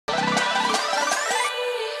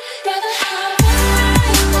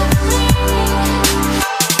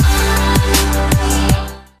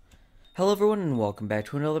Hello everyone and welcome back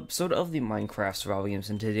to another episode of the Minecraft Survival Games,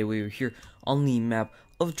 and today we are here on the map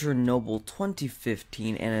of Chernobyl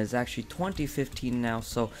 2015, and it's actually 2015 now,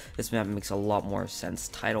 so this map makes a lot more sense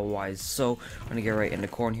title wise. So I'm gonna get right into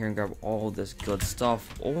corn here and grab all this good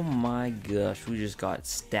stuff. Oh my gosh, we just got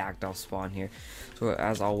stacked off spawn here. So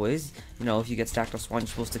as always, you know, if you get stacked off spawn, you're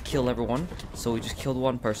supposed to kill everyone. So we just killed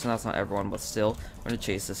one person. That's not everyone, but still we're gonna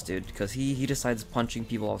chase this dude because he decides punching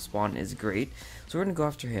people off spawn is great. So we're gonna go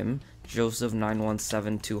after him. Joseph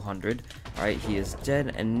 917200. Alright, he is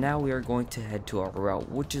dead, and now we are going to head to our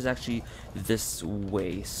route, which is actually this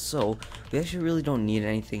way. So we actually really don't need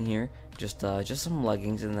anything here, just some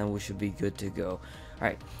leggings, and then we should be good to go.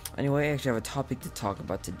 Alright, anyway, I actually have a topic to talk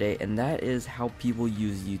about today, and that is how people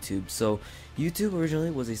use YouTube. So YouTube originally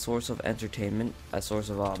was a source of entertainment, a source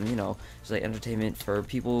of you know, just like entertainment for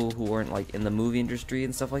people who weren't like in the movie industry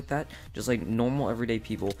and stuff like that, just like normal everyday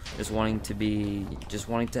people just wanting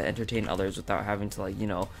to entertain others without having to, like, you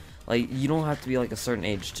know, like, you don't have to be like a certain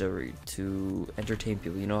age to entertain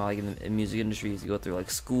people. You know, like in the music industry, you go through like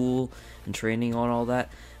school and training on all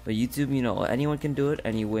that. But YouTube, you know, anyone can do it,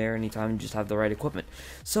 anywhere, anytime, you just have the right equipment.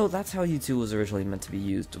 So that's how YouTube was originally meant to be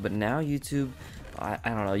used. But now YouTube, I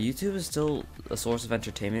don't know, YouTube is still a source of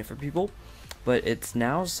entertainment for people, but it's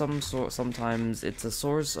now sometimes it's a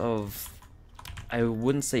source of, I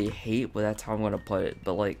wouldn't say hate, but that's how I'm gonna put it.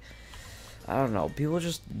 But like, I don't know, people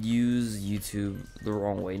just use YouTube the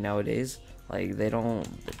wrong way nowadays. Like, they don't,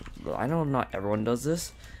 I know not everyone does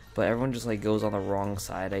this, but everyone just like goes on the wrong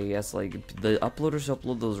side, I guess. Like, the uploaders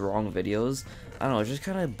upload those wrong videos. I don't know, it just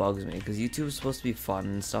kind of bugs me, because YouTube is supposed to be fun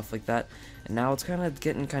and stuff like that, and now it's kind of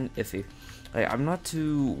getting kind of iffy. Like, I'm not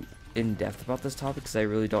too in depth about this topic because I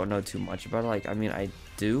really don't know too much about it. Like, I mean, I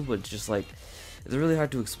do, but it's just like, it's really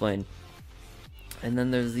hard to explain. And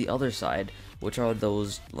then there's the other side, which are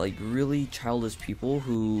those like really childish people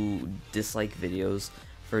who dislike videos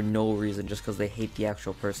for no reason, just because they hate the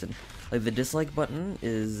actual person. Like, the dislike button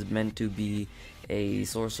is meant to be a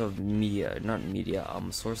source of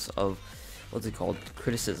source of, what's it called,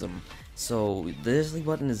 criticism. So the dislike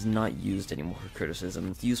button is not used anymore for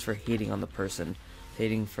criticism. It's used for hating on the person,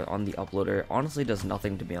 hating on the uploader. Honestly, does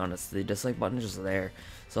nothing, to be honest. The dislike button is just there.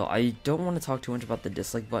 So I don't want to talk too much about the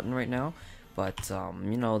dislike button right now, but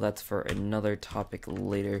you know, that's for another topic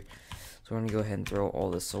later. So we're gonna go ahead and throw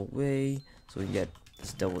all this away so we can get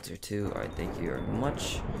this double tier 2. Alright, thank you very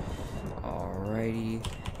much. Alrighty,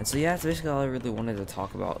 and so yeah, that's basically all I really wanted to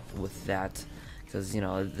talk about with that, because, you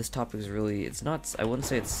know, this topic is really, it's not, I wouldn't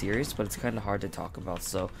say it's serious, but it's kind of hard to talk about.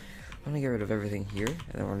 So I'm gonna get rid of everything here, and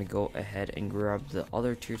then we're gonna go ahead and grab the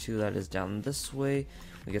other tier 2 that is down this way.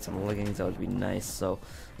 We get some leggings, that would be nice. So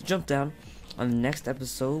let's jump down. On the next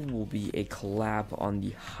episode will be a collab on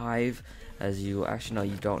the Hive, as you actually know,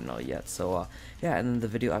 you don't know yet. So yeah, and then the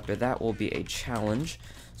video after that will be a challenge.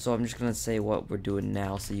 So I'm just gonna say what we're doing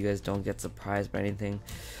now so you guys don't get surprised by anything.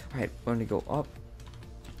 Alright, we're gonna go up.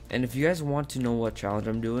 And if you guys want to know what challenge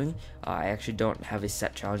I'm doing, I actually don't have a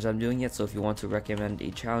set challenge I'm doing yet. So if you want to recommend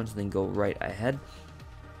a challenge, then go right ahead.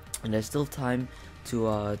 And there's still time to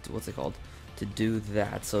what's it called, to do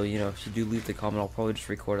that. So, you know, if you do leave the comment, I'll probably just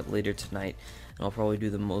record it later tonight, and I'll probably do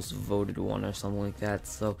the most voted one or something like that.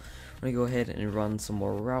 So I'm gonna go ahead and run some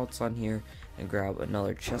more routes on here and grab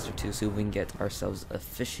another chest or two so we can get ourselves a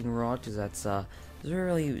fishing rod, because that's it's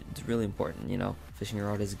really important. You know, fishing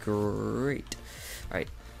rod is great. All right,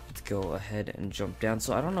 let's go ahead and jump down.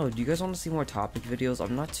 So I don't know, do you guys want to see more topic videos?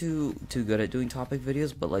 I'm not too good at doing topic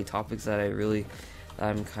videos, but like topics that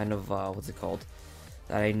I'm kind of what's it called,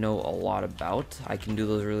 that I know a lot about, I can do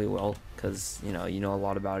those really well, because you know a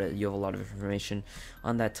lot about it, you have a lot of information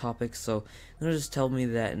on that topic. So just tell me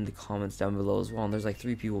that in the comments down below as well. And there's like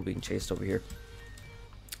 3 people being chased over here,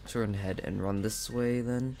 so we're gonna head and run this way.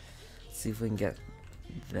 Then let's see if we can get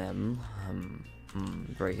them.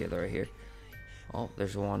 Right here, they're right here. Oh,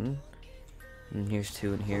 there's one, and here's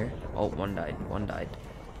 2 in here. Oh, one died.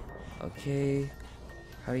 Okay,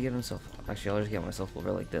 how do you get himself? Actually, I'll just get myself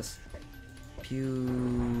over like this.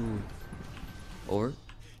 Pew. Over.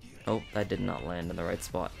 Oh, that did not land in the right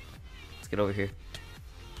spot. Let's get over here.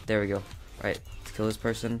 There we go. Alright, let's kill this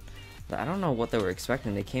person. I don't know what they were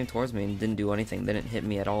expecting. They came towards me and didn't do anything. They didn't hit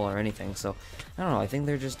me at all or anything. So I don't know. I think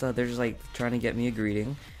they're just like trying to get me a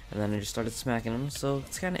greeting, and then I just started smacking them. So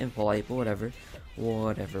it's kind of impolite, but whatever.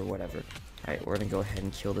 Alright, we're gonna go ahead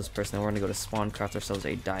and kill this person. Then we're gonna go to spawn, craft ourselves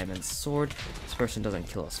a diamond sword. This person doesn't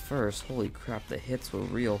kill us first. Holy crap, the hits were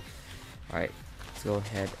real. Alright, let's go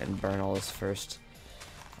ahead and burn all this first.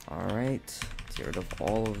 Alright, let's get rid of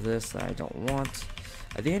all of this that I don't want.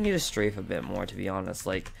 I think I need to strafe a bit more, to be honest.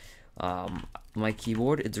 Like, my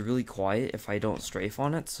keyboard, it's really quiet if I don't strafe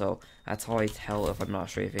on it, so that's how I tell if I'm not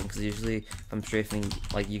strafing, because usually if I'm strafing,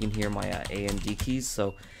 like, you can hear my A and D keys,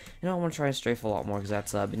 so, you know, I want to try and strafe a lot more, because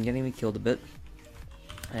that's been getting me killed a bit.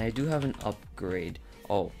 And I do have an upgrade.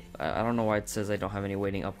 Oh, I don't know why it says I don't have any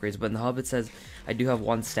waiting upgrades, but in the hub it says I do have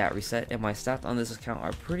one stat reset, and my stats on this account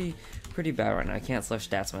are pretty bad right now. I can't slash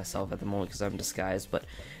stats myself at the moment because I'm disguised, but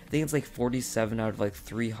I think it's like 47 out of like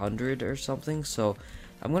 300 or something, so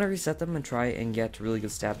I'm gonna reset them and try and get really good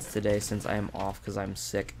stats today since I am off because I'm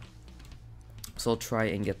sick. So I'll try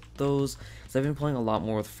and get those, because I've been playing a lot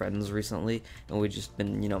more with friends recently, and we've just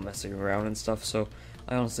been, you know, messing around and stuff, so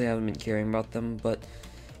I honestly haven't been caring about them, but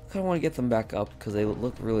I kind of want to get them back up because they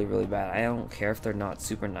look really bad. I don't care if they're not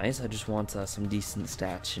super nice, I just want some decent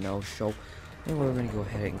stats, you know. So anyway, we're going to go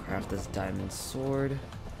ahead and craft this diamond sword.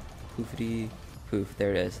 Poofity poof,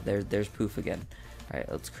 there it is. There's poof again.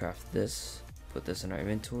 Alright, let's craft this, put this in our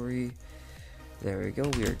inventory. There we go,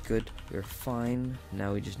 we are good, we're fine.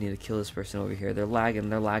 Now we just need to kill this person over here. They're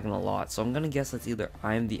lagging a lot, so I'm gonna guess that's either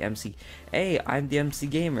I'm the MC. Hey, I'm the MC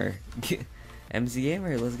Gamer. MC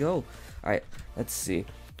Gamer, let's go. Alright, let's see.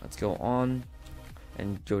 Let's go on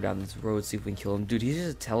and go down this road, see if we can kill him. Dude, he's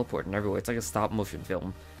just teleporting everywhere. It's like a stop motion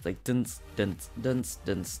film. It's like dunce, dunce, dunce,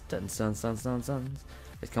 dunce, dunce, dunce, dunce, dunce, dunce.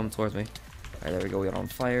 It's coming towards me. Alright, there we go, we got on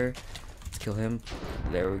fire. Let's kill him.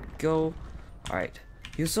 There we go. Alright.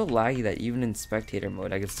 He was so laggy that even in spectator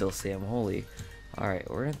mode I could still see him. Holy. Alright,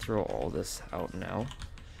 we're gonna throw all this out now.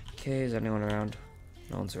 Okay, is anyone around?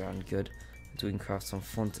 No one's around, good. So we can craft some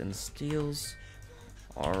flint and steels.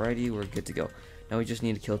 Alrighty, we're good to go. Now we just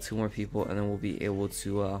need to kill 2 more people, and then we'll be able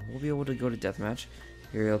to go to deathmatch.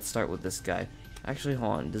 Here, let's start with this guy. Actually,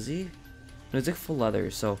 hold on. Does he? No, he's like full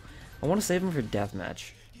leather, so I want to save him for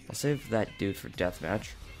deathmatch. I'll save that dude for deathmatch.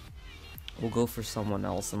 We'll go for someone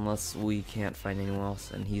else unless we can't find anyone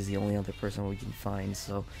else, and he's the only other person we can find.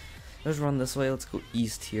 So let's run this way. Let's go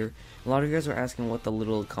east here. A lot of you guys were asking what the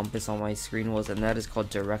little compass on my screen was, and that is called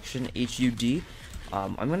direction, HUD.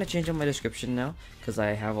 I'm going to change up my description now because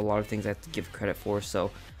I have a lot of things I have to give credit for. So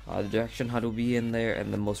the direction HUD will be in there,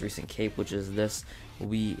 and the most recent cape, which is this, will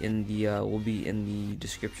be in the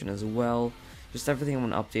description as well. Just everything, I'm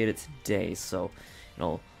going to update it today, so you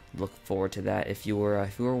know, look forward to that if you were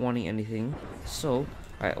wanting anything. So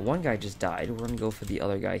alright, one guy just died. We're going to go for the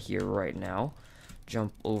other guy here right now.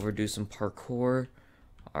 Jump over, do some parkour.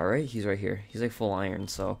 Alright, he's right here. He's like full iron,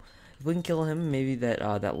 so if we can kill him, maybe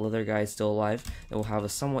that leather guy is still alive, then we'll have a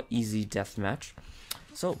somewhat easy death match.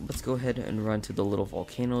 So let's go ahead and run to the little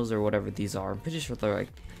volcanoes or whatever these are. I'm pretty sure they're like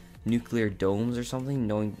nuclear domes or something,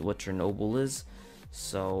 knowing what Chernobyl is.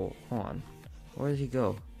 So hold on, where did he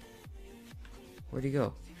go? Where'd he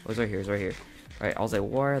go? Oh, he's right here. He's right here. Alright, I was like,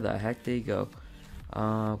 where the heck did he go?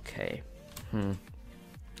 Okay.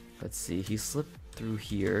 Let's see. He slipped through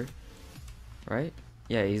here, right?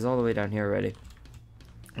 Yeah, he's all the way down here already.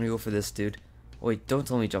 I'm gonna go for this dude. Wait, don't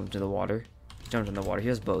tell me he jumped into the water. He jumped in the water. He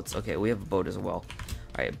has boats. Okay, we have a boat as well.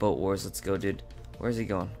 Alright, boat wars. Let's go, dude. Where's he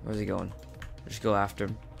going? Where's he going? Just go after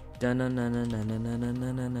him.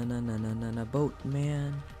 Boat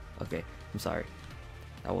man. Okay, I'm sorry.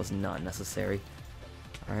 That was not necessary.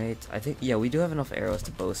 Alright, I think, yeah, we do have enough arrows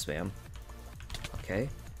to bow spam. Okay.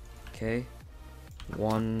 Okay.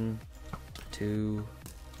 1, 2,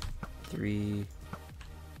 3,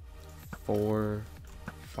 4,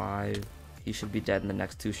 5. He should be dead in the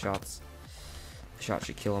next 2 shots. The shot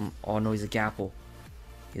should kill him. Oh no, he's a gapple.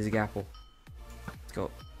 He's a gapple. Let's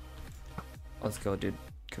go. Let's go, dude.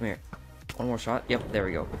 Come here. One more shot. Yep, there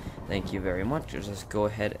we go. Thank you very much. Just go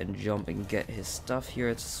ahead and jump and get his stuff here.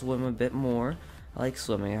 Let's swim a bit more. I like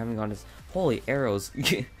swimming. I haven't gone as... Holy arrows.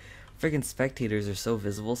 Freaking spectators are so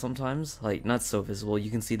visible sometimes. Like, not so visible. You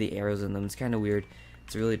can see the arrows in them. It's kind of weird.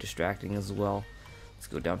 It's really distracting as well. Let's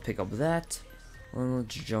go down, pick up that.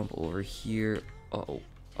 Let's jump over here. Uh-oh.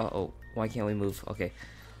 Uh-oh. Why can't we move? Okay.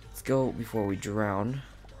 Let's go before we drown.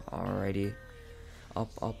 Alrighty.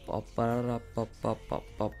 Up, up, up, up, up, up, up,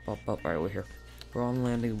 up, up, up. Alright, we're here. We're on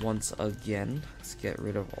landing once again. Let's get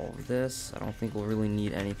rid of all of this. I don't think we'll really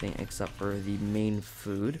need anything except for the main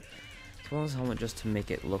food. As well as helmet just to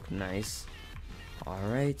make it look nice.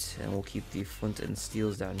 Alright, and we'll keep the flint and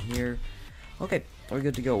steels down here. Okay, we're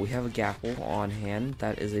good to go. We have a gapple on hand.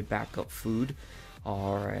 That is a backup food.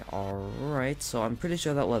 Alright. So I'm pretty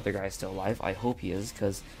sure that leather guy is still alive. I hope he is,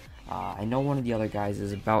 because I know one of the other guys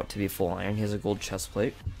is about to be full iron. He has a gold chest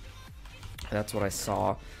plate. That's what I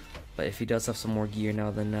saw. But if he does have some more gear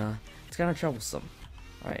now, then it's kind of troublesome.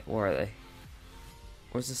 Alright, where are they?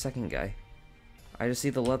 Where's the second guy? I just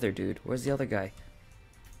see the leather dude. Where's the other guy?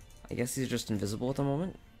 I guess he's just invisible at the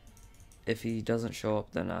moment. If he doesn't show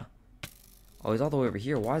up, then Oh, he's all the way over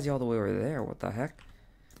here. Why is he all the way over there? What the heck?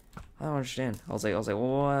 I don't understand. I was like,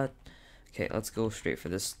 what? Okay, let's go straight for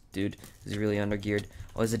this dude. He's really undergeared.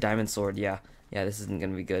 Oh, he's a diamond sword. Yeah, this isn't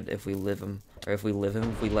gonna be good if we live him, or if we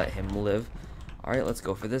let him live. All right, let's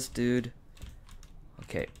go for this dude.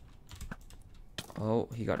 Okay. Oh,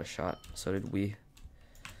 he got a shot. So did we.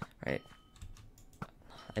 All right.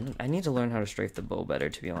 I need to learn how to strafe the bow better,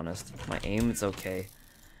 to be honest. My aim is okay.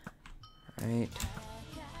 All right.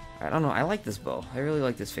 I don't know. I like this bow. I really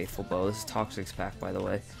like this faithful bow. This is Toxic's pack, by the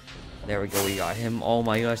way. There we go. We got him. Oh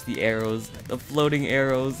my gosh, the arrows. The floating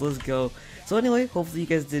arrows. Let's go. So anyway, hopefully you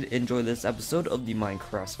guys did enjoy this episode of the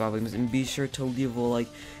Minecraft Survival Games. And be sure to leave a like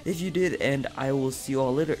if you did. And I will see you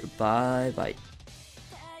all later. Bye-bye.